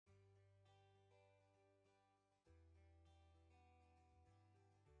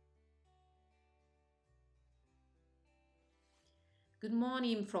Good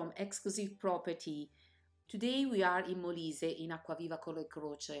morning from Exclusive Property. Today we are in Molise in Acquaviva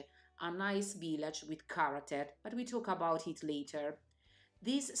Collecroce, a nice village with character, but we talk about it later.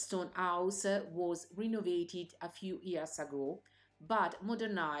 This stone house was renovated a few years ago, but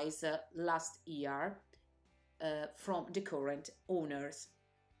modernized last year from the current owners.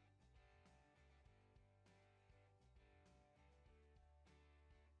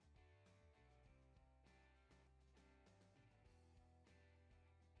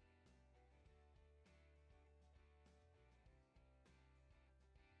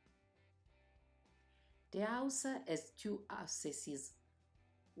 The house has two accesses.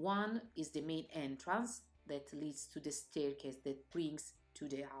 One is the main entrance that leads to the staircase that brings to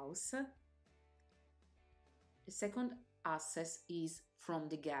the house. The second access is from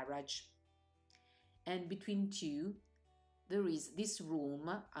the garage. And between two, there is this room,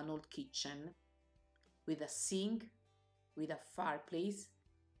 an old kitchen, with a sink, with a fireplace,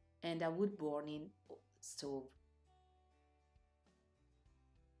 and a wood burning stove.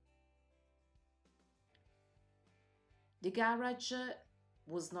 The garage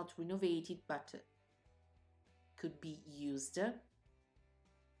was not renovated but could be used,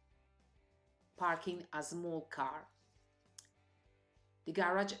 parking a small car. The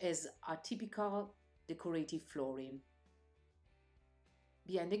garage has a typical decorative flooring.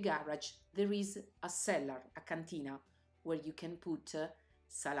 Behind the garage there is a cellar, a cantina, where you can put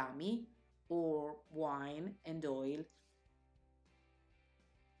salami or wine and oil.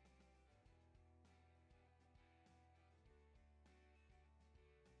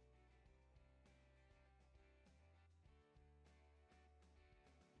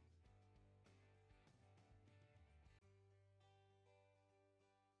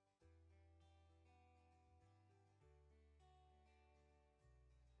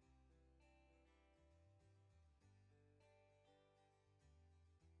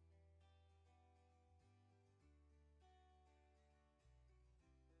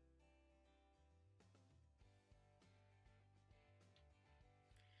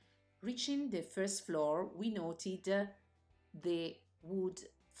 Reaching the first floor, we noted the wood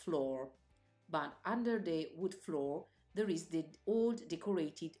floor, but under the wood floor there is the old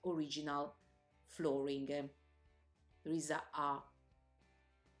decorated original flooring. There is a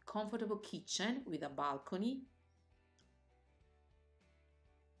comfortable kitchen with a balcony.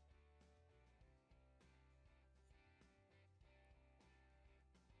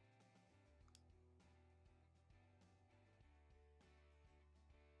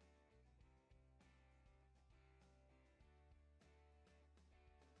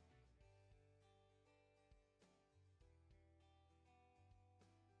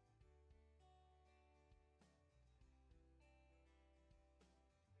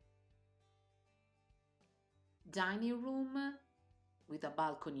 Dining room with a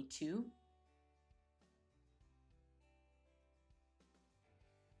balcony too.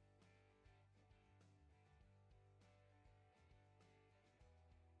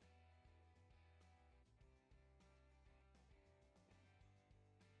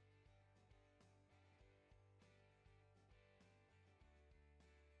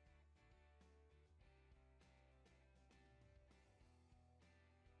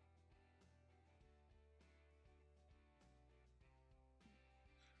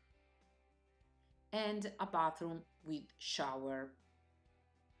 And a bathroom with shower.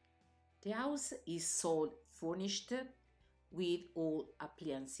 The house is sold furnished with all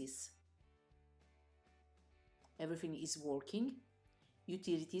appliances. Everything is working,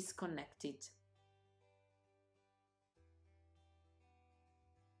 utilities connected.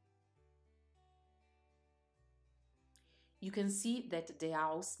 You can see that the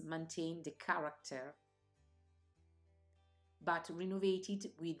house maintained the character, but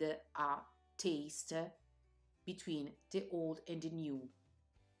renovated with a taste between the old and the new.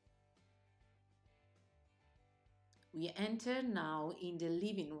 We enter now in the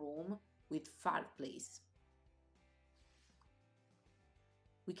living room with fireplace.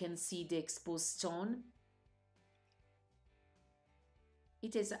 We can see the exposed stone.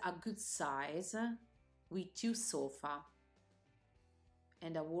 It is a good size with two sofas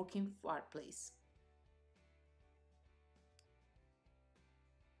and a working fireplace.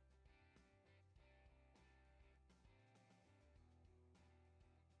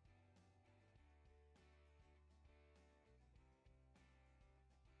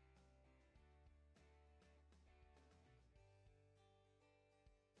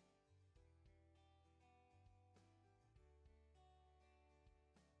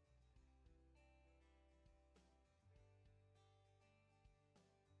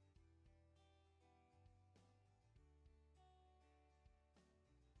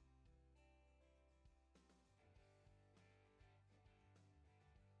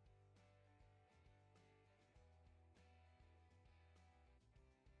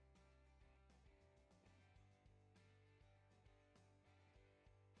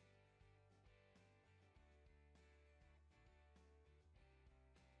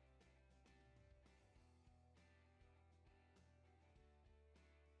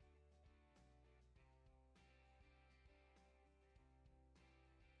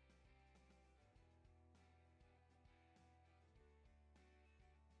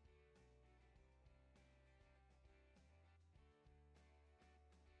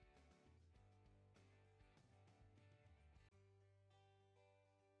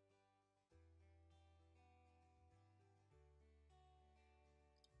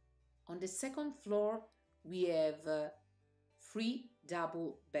 On the second floor, we have 3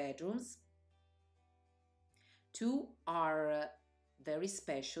 double bedrooms. 2 are very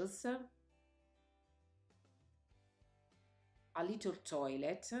spacious, a little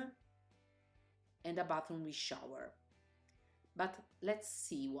toilet, and a bathroom with shower. But let's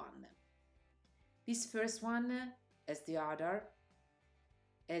see one. This first one, as the other,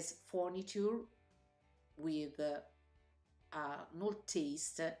 has furniture with an old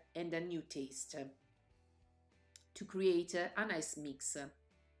taste and a new taste to create a nice mix.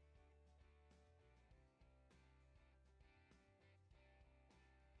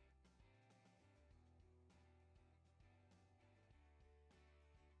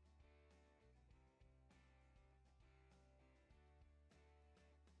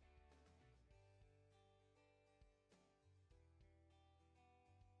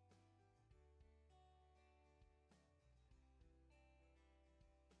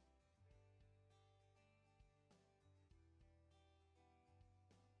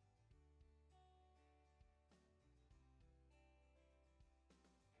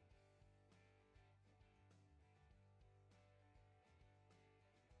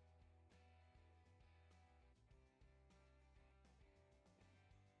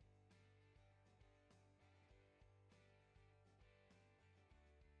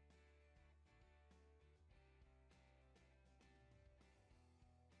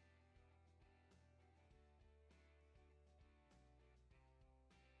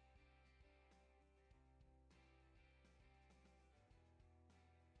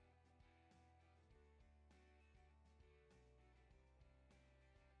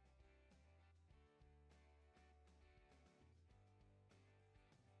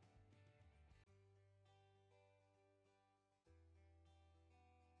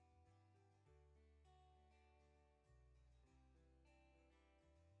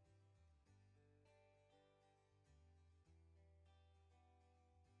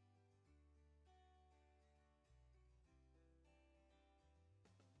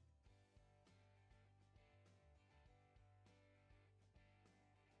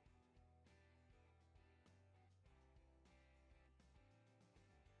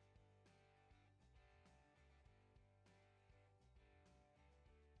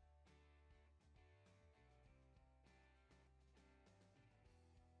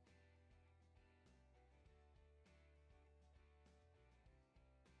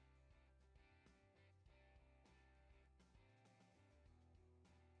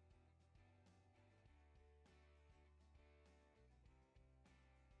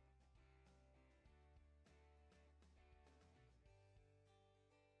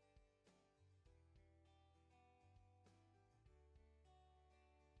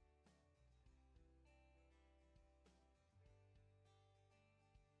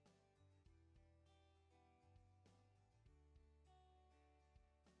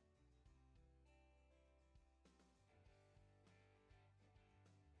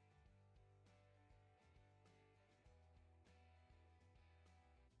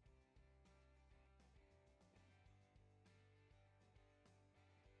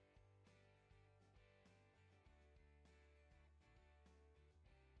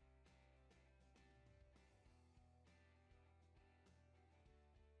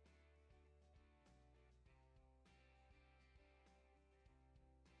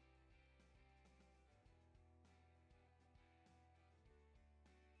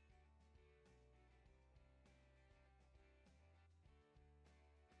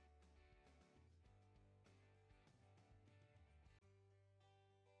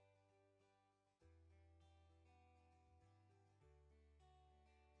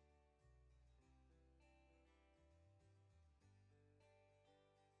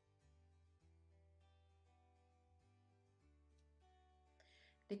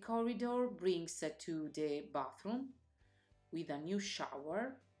 The corridor brings to the bathroom with a new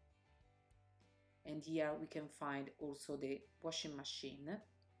shower, and here we can find also the washing machine.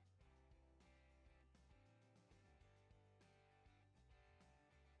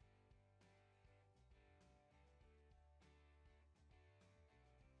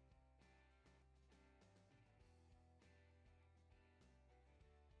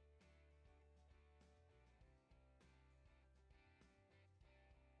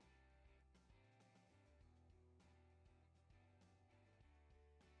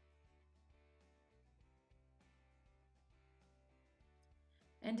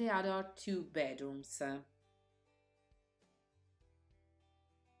 And the other 2 bedrooms.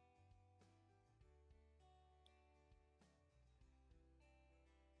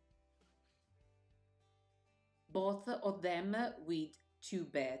 Both of them with two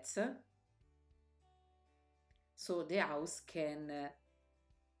beds, so the house can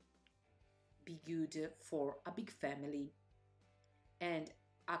be good for a big family, and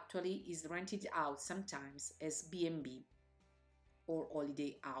actually is rented out sometimes as B&B or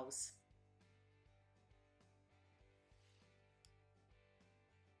holiday house.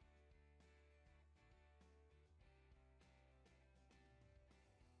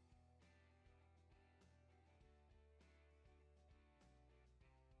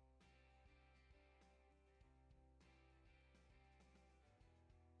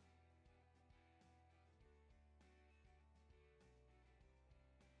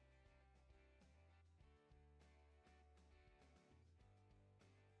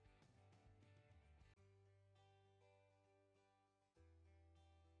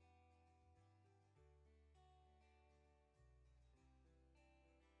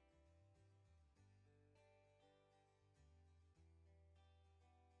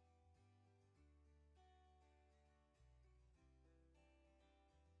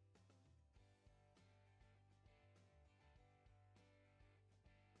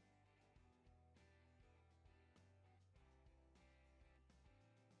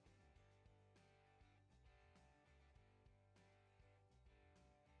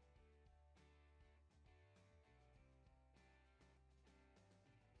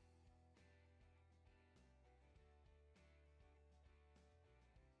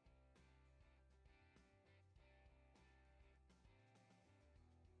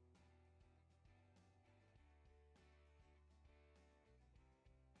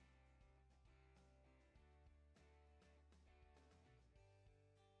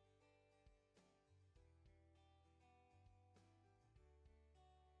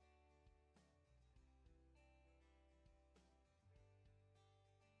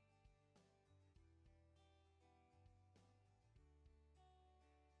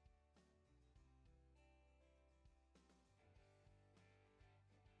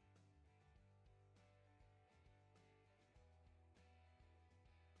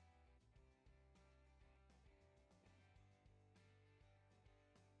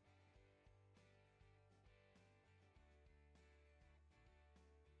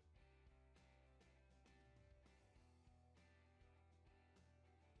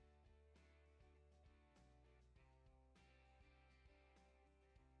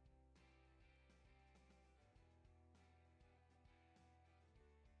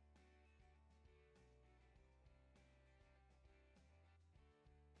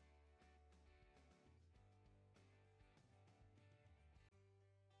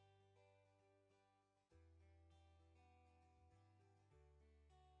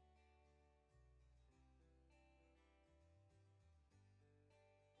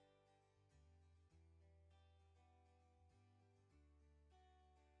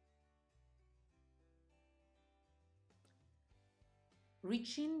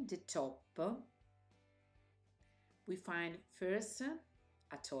 Reaching the top, we find first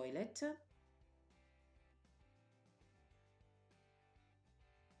a toilet,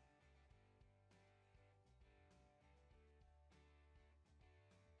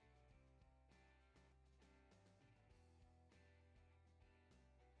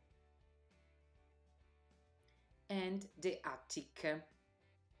 and the attic,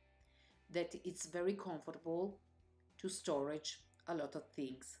 that it's very comfortable to storage a lot of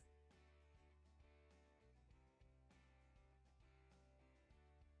things.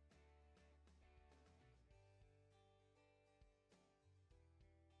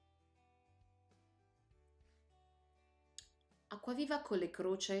 Acquaviva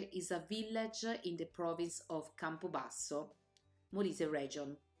Collecroce is a village in the province of Campobasso, Molise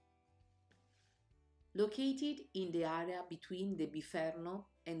region. Located in the area between the Biferno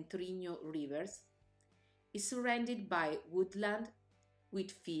and Trigno rivers, is surrounded by woodland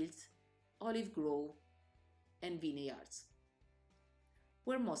with fields, olive grove, and vineyards,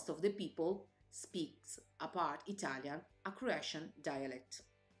 where most of the people speaks a part Italian, a Croatian dialect.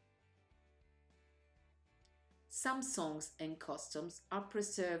 Some songs and customs are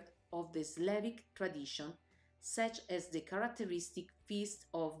preserved of the Slavic tradition, such as the characteristic feast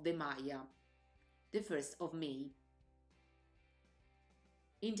of the Maya, the 1st of May.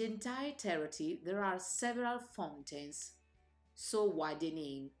 In the entire territory there are several fountains, so why the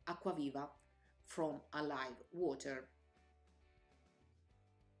name Acquaviva, from alive water.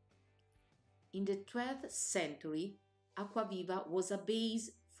 In the 12th century, Acquaviva was a base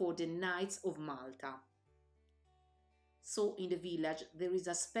for the Knights of Malta. So in the village there is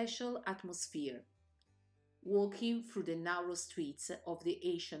a special atmosphere. Walking through the narrow streets of the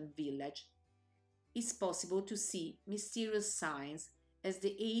ancient village, it's possible to see mysterious signs as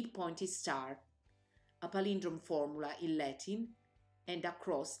the eight-pointed star, a palindrome formula in Latin, and a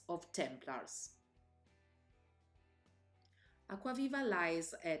cross of Templars. Acquaviva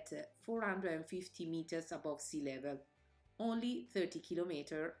lies at 450 meters above sea level, only 30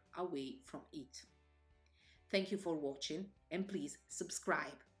 kilometers away from it. Thank you for watching and please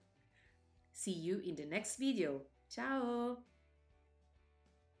subscribe. See you in the next video. Ciao!